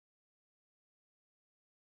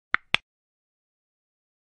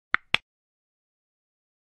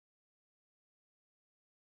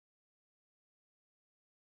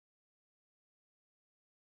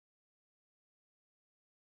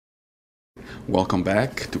Welcome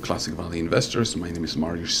back to Classic Valley Investors. My name is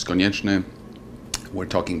Mariusz Konieczny. We're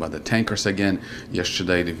talking about the tankers again.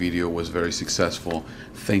 Yesterday the video was very successful.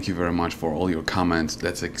 Thank you very much for all your comments.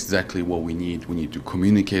 That's exactly what we need. We need to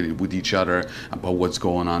communicate it with each other about what's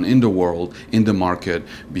going on in the world, in the market,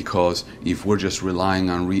 because if we're just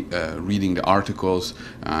relying on reading the articles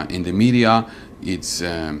in the media, it's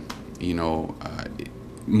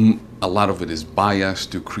a lot of it is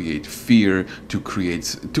biased to create fear, to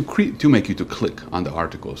make you to click on the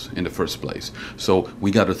articles in the first place. So we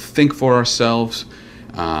got to think for ourselves,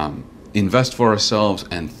 invest for ourselves,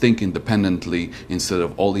 and think independently instead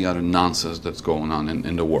of all the other nonsense that's going on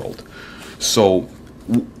in the world. So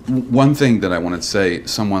one thing that I want to say,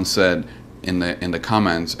 someone said in the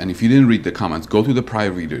comments, and if you didn't read the comments, go to the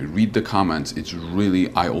private video, read the comments. It's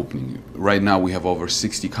really eye-opening. Right now we have over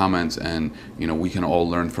 60 comments, and we can all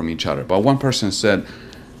learn from each other. But one person said,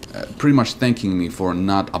 pretty much thanking me for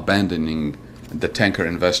not abandoning the tanker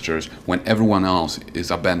investors when everyone else is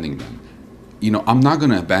abandoning them. I'm not going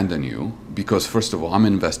to abandon you because, first of all, I'm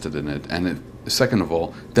invested in it, and second of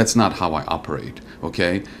all, that's not how I operate,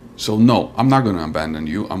 okay? So no, I'm not going to abandon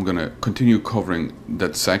you. I'm going to continue covering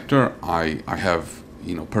that sector. I have,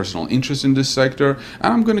 personal interest in this sector,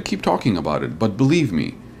 and I'm going to keep talking about it. But believe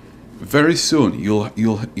me, very soon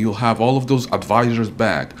you'll have all of those advisors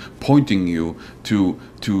back pointing you to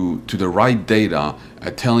the right data,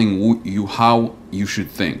 telling you how you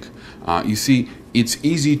should think. You see, it's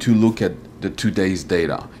easy to look at the today's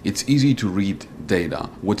data. It's easy to read data.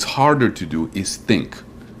 What's harder to do is think.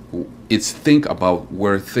 It's think about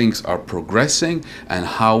where things are progressing and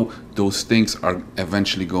how those things are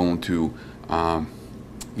eventually going to,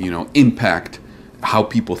 impact how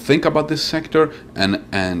people think about this sector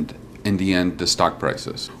and in the end, the stock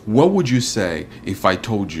prices. What would you say if I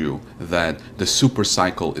told you that the super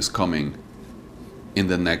cycle is coming in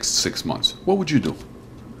the next 6 months? What would you do?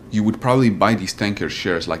 You would probably buy these tanker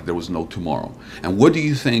shares like there was no tomorrow. And what do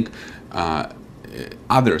you think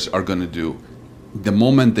others are going to do the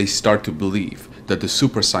moment they start to believe that the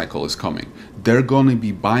super cycle is coming? They're going to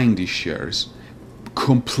be buying these shares,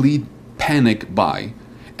 complete panic buy.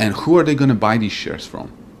 And who are they going to buy these shares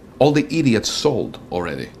from? All the idiots sold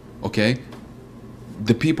already, okay?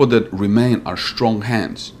 The people that remain are strong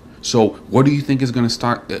hands. So what do you think is going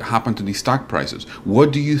to happen to these stock prices?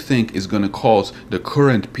 What do you think is going to cause the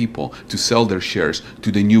current people to sell their shares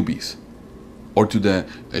to the newbies or to the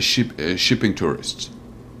shipping tourists?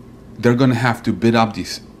 They're going to have to bid up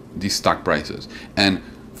these stock prices. And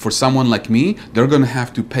for someone like me, they're going to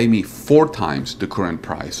have to pay me 4 times the current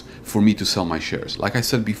price for me to sell my shares. Like I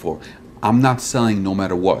said before, I'm not selling no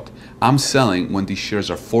matter what. I'm selling when these shares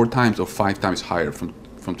are 4 times or 5 times higher from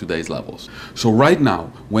today's levels. So right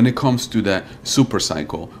now, when it comes to the super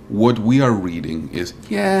cycle, what we are reading is,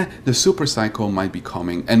 yeah, the super cycle might be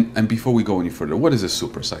coming. And before we go any further, what is a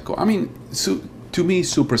super cycle? I mean, to me,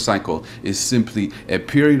 super cycle is simply a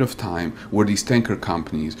period of time where these tanker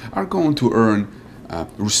companies are going to earn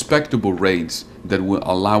respectable rates that will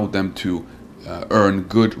allow them to earn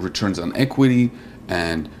good returns on equity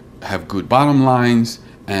and have good bottom lines.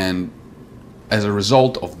 And as a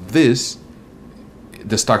result of this,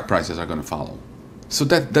 the stock prices are going to follow. So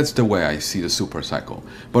that's the way I see the super cycle.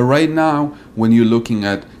 But right now, when you're looking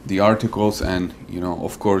at the articles and,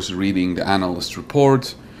 of course, reading the analyst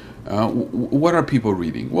reports, what are people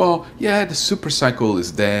reading? Well, yeah, the super cycle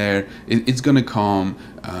is there. It's going to come.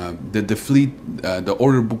 The fleet, the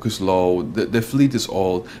order book is low. The fleet is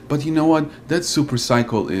old. But you know what? That super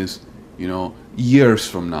cycle is, years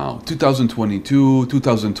from now, 2022,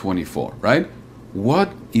 2024, right?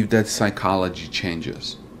 What if that psychology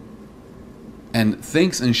changes? And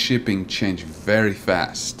things in shipping change very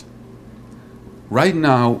fast. Right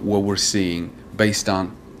now, what we're seeing, based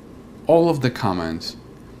on all of the comments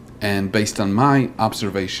and based on my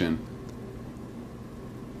observation,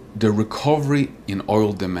 the recovery in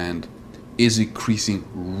oil demand is increasing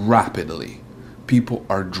rapidly. People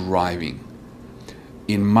are driving.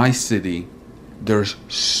 In my city, there's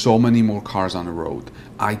so many more cars on the road.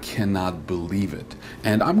 I cannot believe it.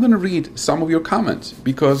 And I'm going to read some of your comments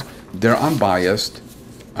because they're unbiased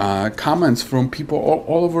comments from people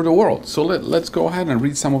all over the world. So let's go ahead and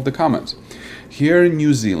read some of the comments. Here in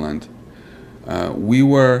New Zealand, we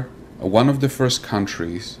were one of the first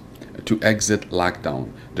countries to exit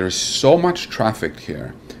lockdown. There's so much traffic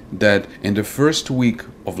here that in the first week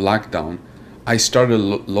of lockdown, I started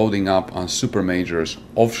loading up on super majors,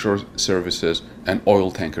 offshore services, and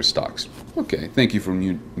oil tanker stocks. Okay, thank you from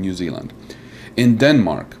New Zealand. In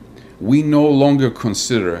Denmark, we no longer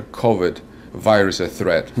consider COVID virus a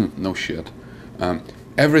threat. No shit.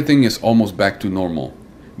 Everything is almost back to normal.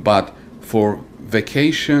 But For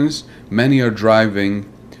vacations, many are driving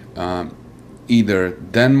either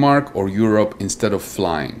Denmark or Europe instead of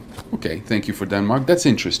flying. Okay, thank you for Denmark. That's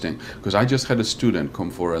interesting, because I just had a student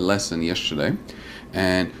come for a lesson yesterday,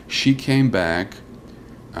 and she came back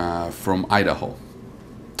from Idaho.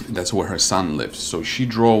 That's where her son lives. So she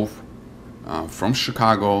drove from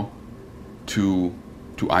Chicago to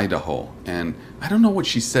Idaho, and I don't know what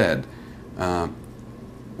she said.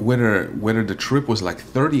 Whether the trip was like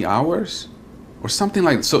 30 hours or something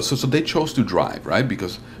like so they chose to drive, right?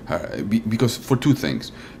 Because for two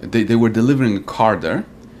things. They were delivering a car there,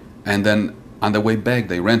 and then on the way back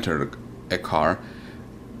they rented a car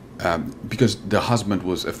because the husband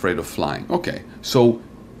was afraid of flying. Okay, so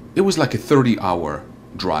it was like a 30-hour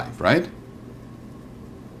drive, right?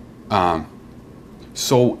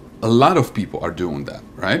 So a lot of people are doing that,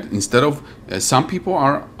 right? Instead of some people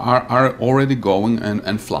are already going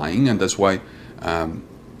and flying, and that's why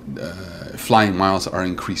flying miles are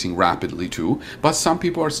increasing rapidly too. But some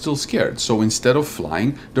people are still scared, so instead of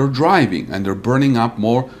flying, they're driving and they're burning up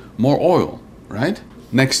more oil, right?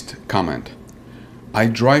 Next comment: I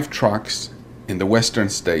drive trucks in the western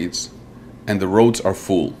states, and the roads are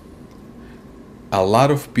full. A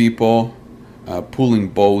lot of people pulling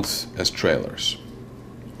boats as trailers.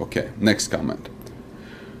 Okay, next comment.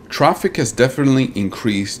 Traffic has definitely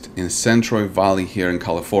increased in Central Valley here in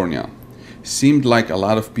California. Seemed like a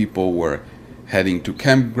lot of people were heading to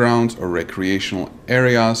campgrounds or recreational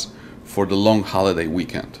areas for the long holiday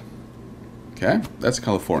weekend. Okay, that's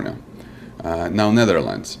California. Now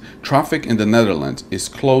Netherlands. Traffic in the Netherlands is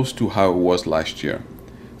close to how it was last year.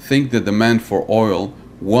 Think the demand for oil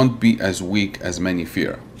won't be as weak as many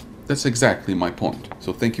fear. That's exactly my point.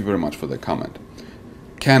 So thank you very much for that comment.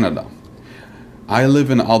 Canada. I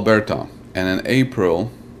live in Alberta, and in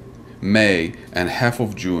April, May, and half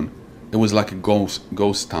of June, it was like a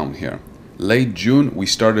ghost town here. Late June, we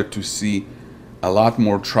started to see a lot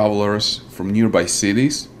more travelers from nearby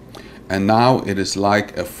cities, and now it is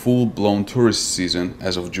like a full-blown tourist season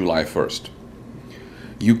as of July 1st.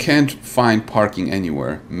 You can't find parking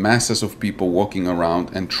anywhere, masses of people walking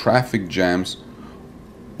around, and traffic jams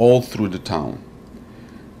all through the town.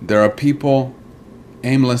 There are people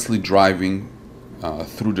aimlessly driving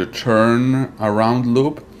through the turn around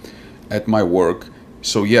loop at my work.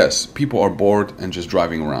 So yes, people are bored and just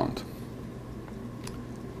driving around.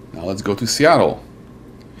 Now let's go to Seattle.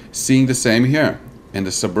 Seeing the same here in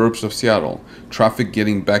the suburbs of Seattle. Traffic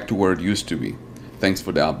getting back to where it used to be. Thanks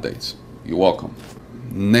for the updates. You're welcome.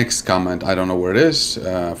 Next comment, I don't know where it is,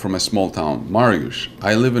 from a small town. Mariusz,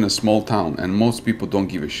 I live in a small town and most people don't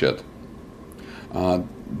give a shit.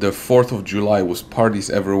 The 4th of July was parties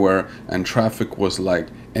everywhere and traffic was like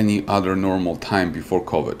any other normal time before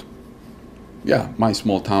COVID. Yeah, my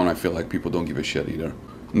small town, I feel like people don't give a shit either.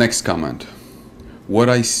 Next comment. What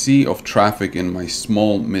I see of traffic in my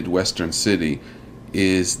small Midwestern city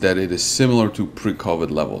is that it is similar to pre-COVID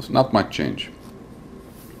levels. Not much change.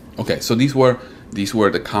 Okay, so these were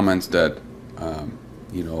the comments that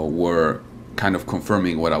were kind of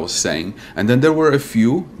confirming what I was saying, and then there were a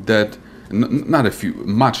few that not a few,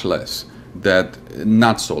 much less, that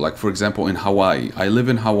not so. Like for example, in Hawaii, I live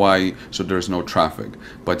in Hawaii, so there's no traffic,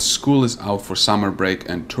 but school is out for summer break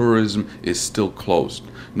and tourism is still closed.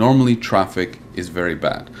 Normally traffic is very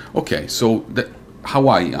bad. Okay, so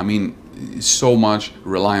Hawaii, I mean, so much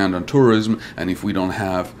reliant on tourism, and if we don't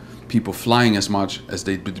have people flying as much as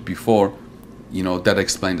they did before, that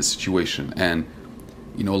explained the situation. And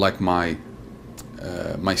like my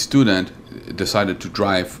student decided to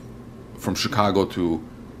drive from Chicago to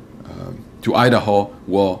Idaho.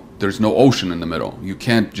 Well, there's no ocean in the middle. You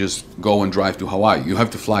can't just go and drive to Hawaii. You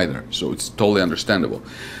have to fly there. So it's totally understandable.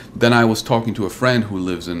 Then I was talking to a friend who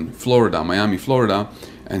lives in Florida, Miami, Florida,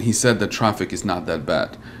 and he said that traffic is not that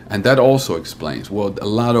bad. And that also explains, well, a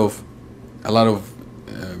lot of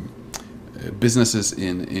businesses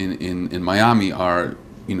in Miami are,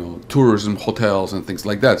 tourism, hotels and things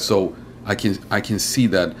like that. So I can see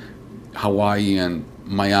that Hawaii and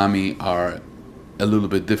Miami are a little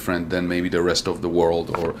bit different than maybe the rest of the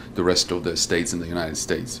world or the rest of the states in the United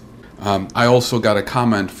States. I also got a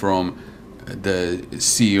comment from the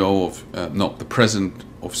CEO of, the president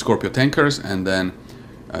of Scorpio Tankers, and then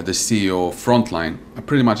the CEO of Frontline. I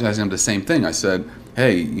pretty much asked him the same thing. I said,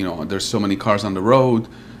 hey, there's so many cars on the road.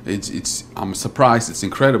 I'm surprised. It's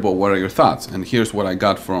incredible. What are your thoughts? And here's what I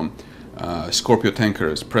got from Scorpio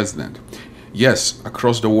Tankers president. Yes,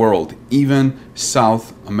 across the world, even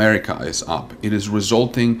South America is up. It is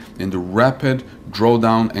resulting in the rapid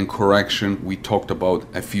drawdown and correction we talked about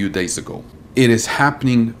a few days ago. It is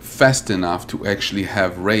happening fast enough to actually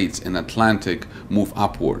have rates in Atlantic move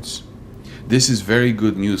upwards. This is very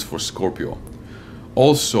good news for Scorpio.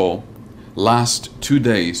 Also, last 2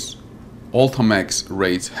 days, Ultimax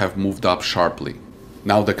rates have moved up sharply.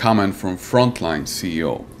 Now the comment from Frontline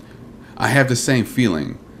CEO. I have the same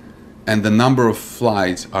feeling, and the number of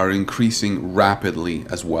flights are increasing rapidly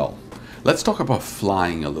as well. Let's talk about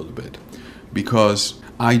flying a little bit, because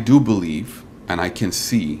I do believe, and I can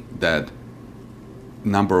see that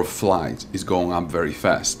number of flights is going up very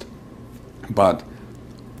fast. But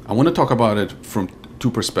I want to talk about it from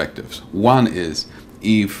two perspectives. One is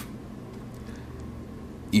if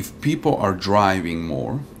people are driving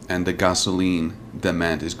more and the gasoline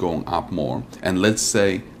demand is going up more, and let's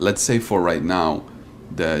say for right now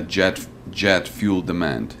the jet fuel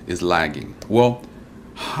demand is lagging. Well,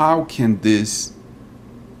 how can this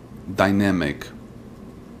dynamic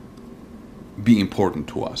be important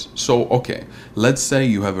to us? So, okay, let's say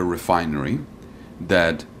you have a refinery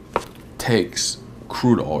that takes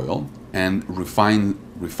crude oil and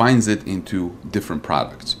refines it into different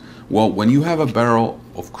products. Well, when you have a barrel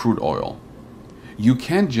of crude oil, you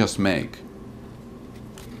can't just make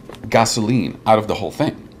gasoline out of the whole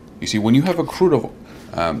thing. You see, when you have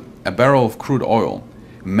a barrel of crude oil,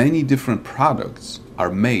 many different products are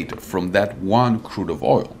made from that one crude of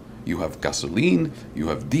oil. You have gasoline, you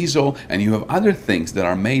have diesel, and you have other things that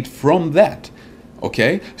are made from that.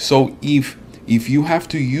 Okay, so if you have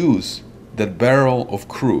to use that barrel of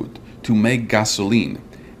crude to make gasoline,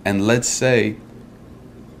 and let's say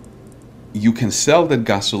you can sell that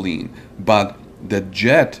gasoline, but the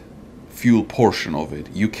jet fuel portion of it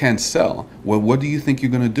you can't sell, well, what do you think you're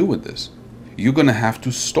going to do with this? You're going to have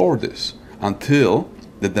to store this until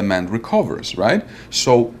the demand recovers, right?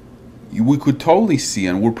 So we could totally see,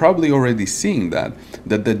 and we're probably already seeing that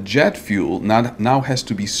the jet fuel now has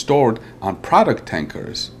to be stored on product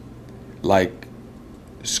tankers like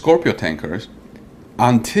Scorpio tankers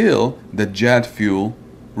until the jet fuel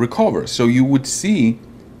recovers. So you would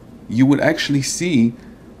actually see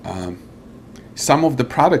some of the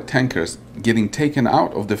product tankers getting taken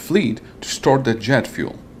out of the fleet to store the jet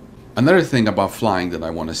fuel. Another thing about flying that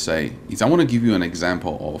I want to say is I want to give you an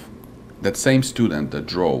example of that same student that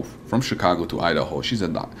drove from Chicago to Idaho. She's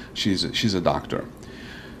a doctor.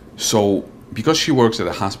 So because she works at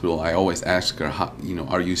a hospital, I always ask her,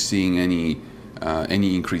 are you seeing any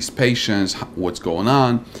increased patients? What's going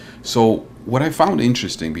on? So what I found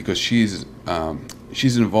interesting, because she's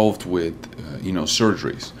involved with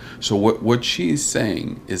surgeries. So what she's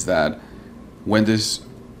saying is that when this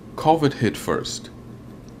COVID hit first,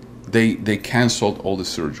 they canceled all the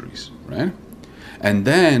surgeries, right? And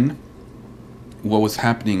then what was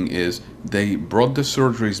happening is they brought the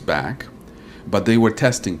surgeries back, but they were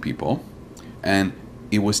testing people, and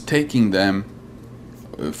it was taking them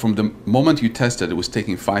from the moment you tested, it was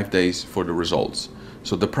taking 5 days for the results.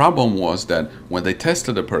 So the problem was that when they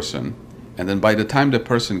tested a person, and then by the time the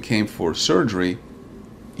person came for surgery,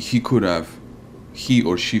 he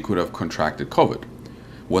or she could have contracted COVID.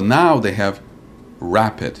 Well, now they have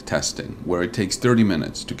rapid testing where it takes 30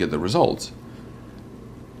 minutes to get the results.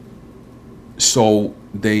 So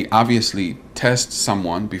they obviously test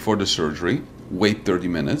someone before the surgery, wait 30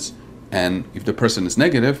 minutes, and if the person is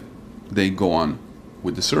negative, they go on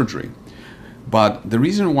with the surgery. But the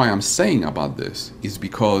reason why I'm saying about this is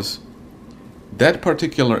because that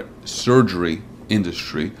particular surgery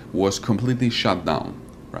industry was completely shut down,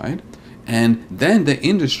 right? And then the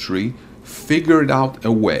industry figured out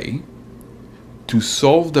a way to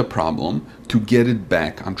solve the problem, to get it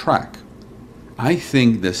back on track. I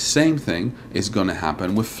think the same thing is going to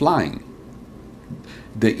happen with flying.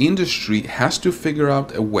 The industry has to figure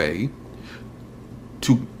out a way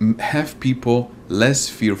to have people less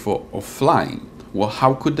fearful of flying. Well,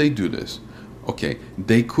 how could they do this? Okay,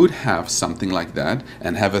 they could have something like that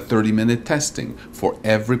and have a 30-minute testing for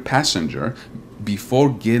every passenger. Before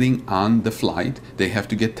getting on the flight, they have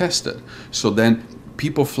to get tested. So then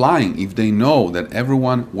people flying, if they know that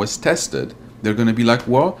everyone was tested, they're going to be like,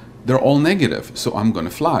 well, they're all negative, so I'm going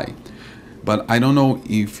to fly. But I don't know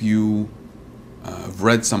if you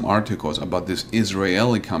read some articles about this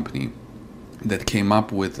Israeli company that came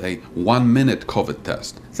up with a 1-minute COVID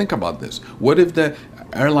test. Think about this. What if the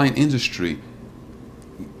airline industry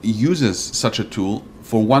uses such a tool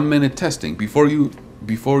for 1-minute testing? Before you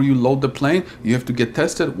load the plane, you have to get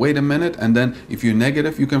tested, wait a minute, and then if you're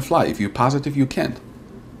negative, you can fly. If you're positive, you can't.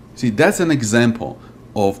 See, that's an example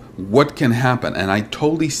of what can happen, and I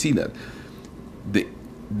totally see that.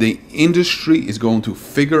 The industry is going to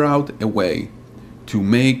figure out a way to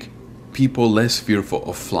make people less fearful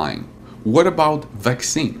of flying. What about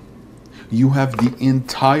vaccine? You have the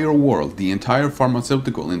entire world, the entire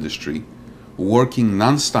pharmaceutical industry working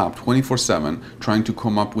non-stop 24/7 trying to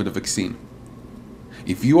come up with a vaccine.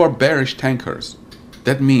 If you are bearish tankers,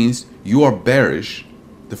 that means you are bearish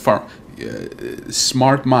the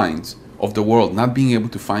smart minds of the world not being able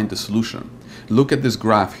to find the solution. Look at this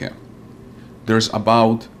graph here. There's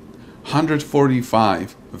about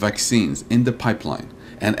 145 vaccines in the pipeline,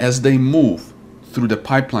 and as they move through the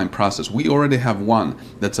pipeline process, we already have one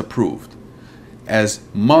that's approved. As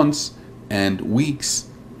months and weeks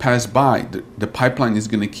pass by, the pipeline is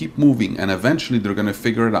going to keep moving, and eventually they're going to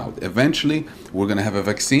figure it out. Eventually we're going to have a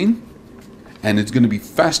vaccine, and it's going to be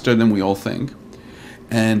faster than we all think,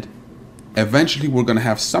 and eventually we're going to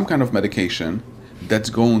have some kind of medication that's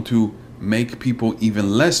going to make people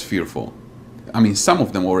even less fearful. I mean, some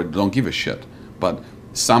of them already don't give a shit, but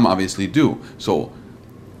some obviously do. So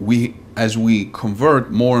as we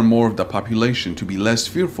convert more and more of the population to be less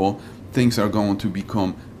fearful, things are going to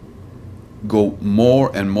go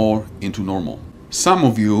more and more into normal. Some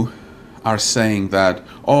of you are saying that,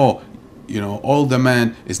 oh, oil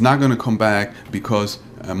demand is not going to come back because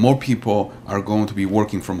more people are going to be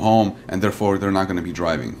working from home, and therefore they're not going to be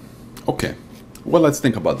driving. Okay, well, let's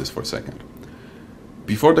think about this for a second.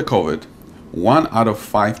 Before the COVID, 1 out of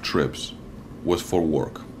 5 trips was for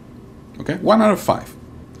work. Okay, 1 out of 5.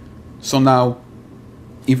 So now,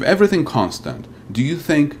 if everything constant, do you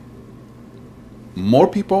think more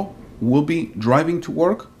people will be driving to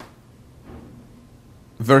work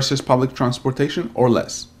versus public transportation, or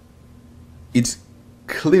less? It's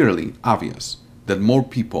clearly obvious that more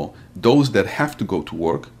people, those that have to go to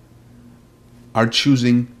work, are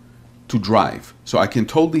choosing to drive. So I can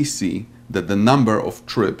totally see that the number of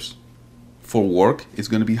trips for work is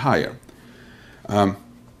going to be higher.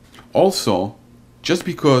 Also, just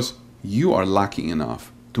because you are lucky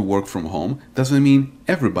enough to work from home doesn't mean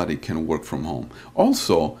everybody can work from home.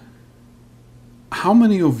 Also, how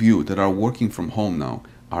many of you that are working from home now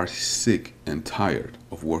are sick and tired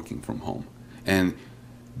of working from home? And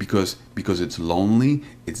because it's lonely,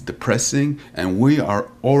 it's depressing, and we are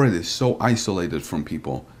already so isolated from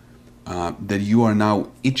people that you are now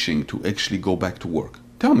itching to actually go back to work.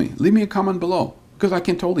 Tell me, leave me a comment below, because I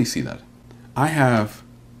can totally see that. I have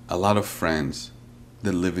a lot of friends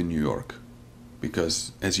that live in New York,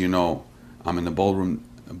 because as you know, I'm in the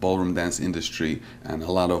ballroom dance industry, and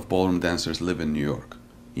a lot of ballroom dancers live in New York.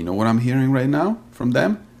 You know what I'm hearing right now from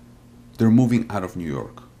them? They're moving out of New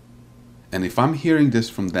York. And if I'm hearing this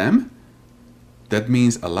from them, that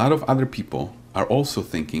means a lot of other people are also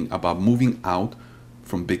thinking about moving out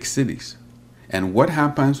from big cities. And what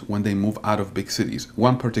happens when they move out of big cities?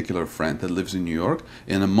 One particular friend that lives in New York,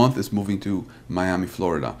 in a month is moving to Miami,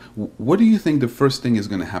 Florida. What do you think the first thing is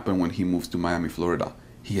going to happen when he moves to Miami, Florida?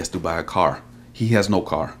 He has to buy a car. He has no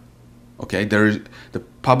car. Okay, the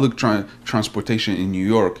public transportation in New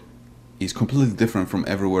York is completely different from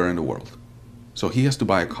everywhere in the world. So he has to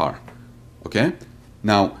buy a car. Okay,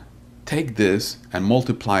 now take this and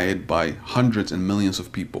multiply it by hundreds and millions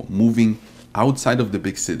of people moving outside of the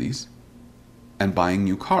big cities and buying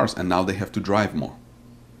new cars, and now they have to drive more.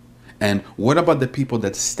 And what about the people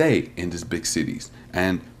that stay in these big cities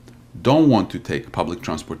and don't want to take public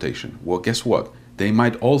transportation? Well, guess what? They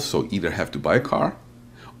might also either have to buy a car,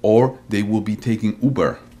 or they will be taking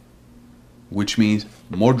Uber, which means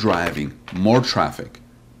more driving, more traffic,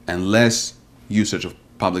 and less usage of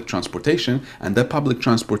public transportation. And that public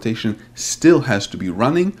transportation still has to be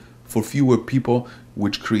running for fewer people,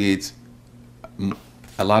 which creates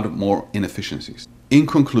a lot of more inefficiencies. In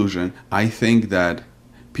conclusion, I think that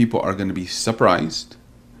people are going to be surprised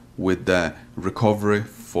with the recovery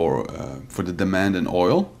for the demand in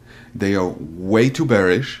oil. They are way too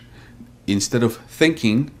bearish. Instead of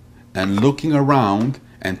thinking and looking around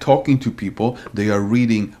and talking to people, they are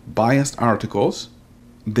reading biased articles.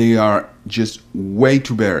 They are just way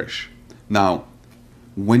too bearish. Now,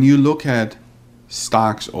 when you look at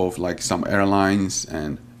stocks of like some airlines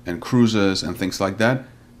and cruises and things like that,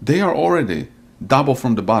 they are already double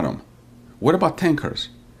from the bottom. What about tankers?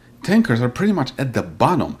 Tankers are pretty much at the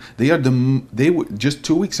bottom. They were just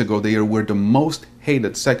 2 weeks ago, they were the most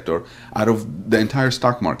hated sector out of the entire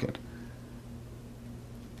stock market.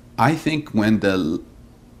 I think when the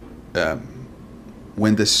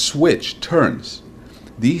switch turns,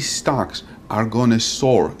 these stocks are going to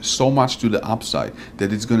soar so much to the upside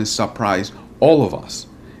that it's going to surprise all of us.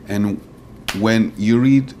 And when you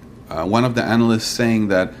read one of the analysts saying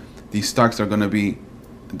that these stocks are going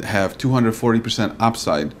to have 240%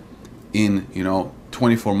 upside in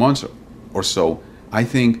 24 months or so, I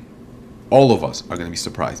think all of us are going to be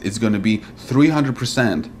surprised. It's going to be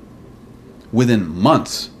 300% within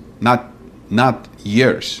months, not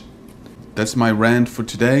years. That's my rant for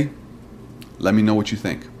today. Let me know what you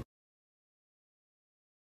think.